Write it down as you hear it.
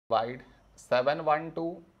divide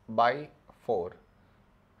 712 by 4.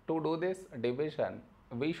 To do this division,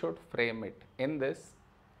 we should frame it in this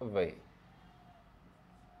way.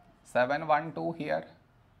 712 here,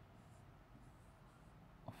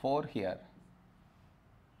 4 here.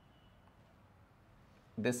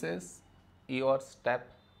 This is your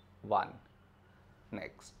step 1.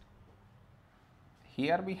 Next,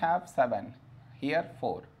 here we have 7, here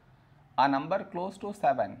 4. A number close to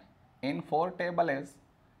 7 in 4 table is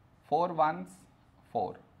 4 ones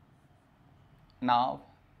 4. Now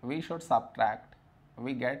we should subtract,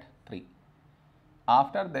 we get 3.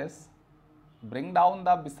 After this, bring down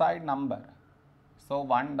the beside number, so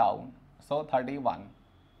 1 down, so 31.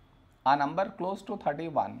 A number close to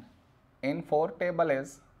 31 in 4 table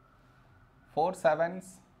is 4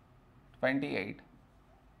 sevens 28.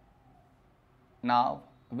 Now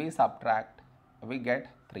we subtract, we get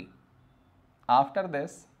 3. After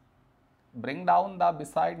this, bring down the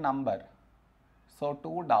beside number, so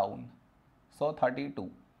 2 down, so 32.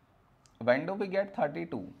 When do we get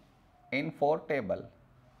 32? In 4 table,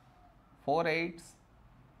 4 eights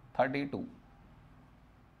 32.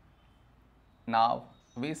 Now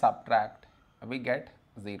we subtract, we get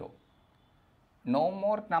 0. No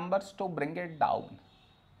more numbers to bring it down,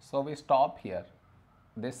 so we stop here.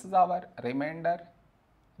 This is our remainder,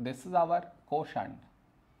 this is our quotient.